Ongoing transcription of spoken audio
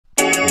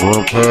But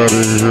I'm tired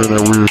of hearing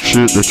that weird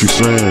shit that you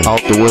saying.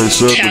 Out the way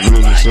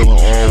subdivision, selling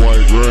all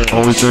white grain.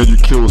 Only thing you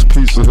kill was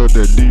Pizza Hut,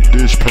 that deep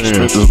dish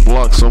pan. Spent this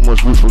block so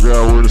much we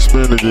forgot where to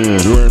spend again.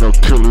 You ain't no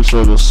killer,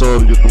 so the saw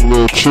to get them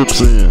little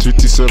chips in.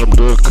 TT said I'm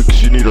done cooking,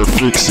 she need her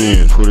fix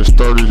in. Put his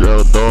 30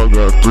 out of dog,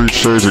 got 3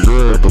 shades of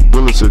gray. Got the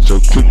bullets at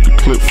your clip, the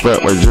clip fat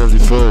like Jazzy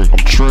Faye.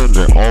 I'm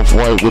trending,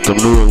 off-white with the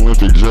new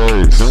Olympic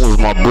J's. Them was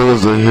my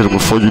brothers that hit him.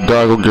 Before you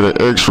die, go get an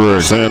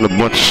x-ray. Saying a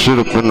bunch of shit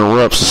up in the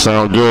raps to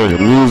sound gay. The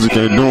music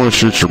ain't doing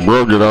shit, your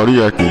bro get out,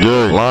 he acting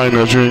gay. Lying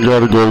that you ain't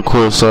gotta go to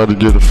court side to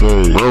get a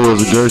fade. Bro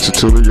was a gangster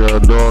till he got a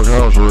dog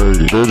house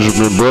raided.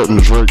 Benjamin Button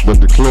Drake, but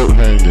the clip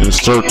hanging.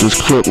 Insert this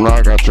clip, now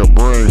I got your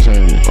brains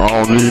hanging. I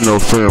don't need no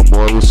fan,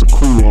 boy, it's a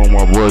cool on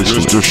my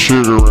bracelet. Mr.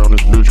 Shit around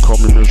this bitch, call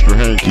me Mr.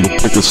 Hanky.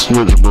 Pick a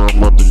switch, bro, I'm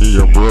about to give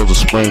your brother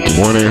spanking.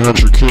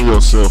 1-800 kill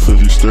yourself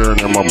if you staring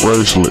at my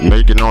bracelet.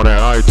 Making all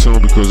that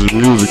iTunes because his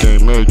music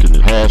ain't making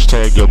it.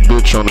 Hashtag your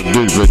bitch on a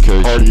dick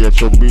vacation. Party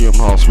at your BM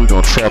house, we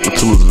gon' trap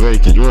until it's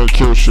vacant. You ain't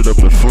kill shit up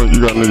in front,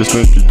 you got niggas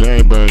think you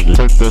gang banging.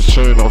 Take that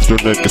chain off your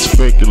neck, it's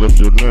fake, you left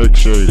your neck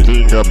shaded.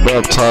 Then got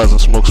baptized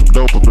and smoked some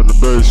dope up in the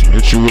basement.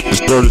 Hit you with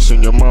this dirty,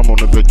 send your mom on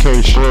a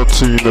vacation.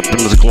 Protein up in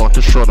this Glock,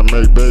 it's trying to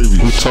make babies.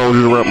 Who told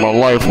you to rap my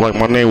life like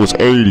my name was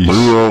 80s?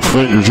 You roll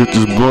fingers, hit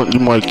this blunt, you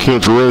might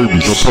catch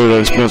rabies. Don't play that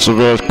expensive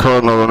ass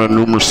car note on that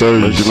new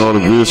Mercedes. Making all the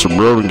vids for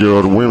bro and get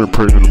all the women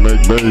pregnant to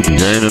make babies.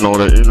 Gaining all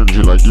that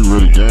energy like you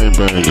really gang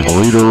banging.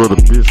 Leader of the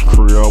bitch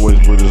crew, always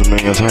with his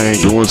man's hang.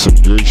 Doing some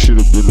gay shit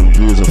up in the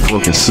vids and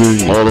fucking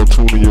sing.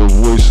 Auto-tuning your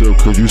voice up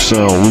cause you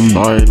sound weak.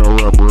 I ain't no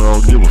rapper, I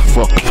don't give a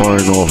fuck if I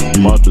ain't off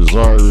beat. My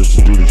desire is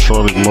to do the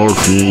Charlie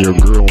Murphy in your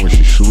girl when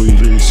she sleep.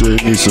 He said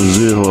he needs some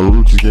Zin, her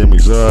roots game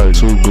anxiety.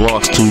 2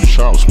 Glocks, 2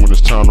 chops when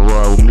it's time to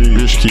ride with me.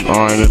 Bitch keep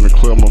eyeing in the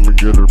club, I'ma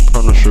get her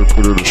Punisher,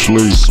 put her to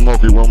sleep.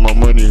 Smoky want my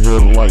money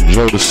held like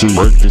Jodeci.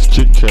 Break this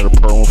Kit Kat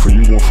apart, one for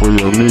you, one for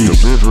your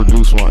niece. The bitch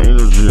reduced my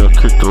energy, I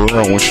kicked her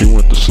out when she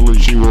went to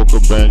sleep. She woke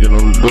up banging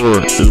on the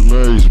door, it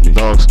amazed me.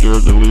 Dog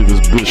scared to leave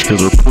his bitch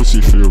cause her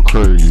pussy feel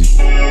crazy.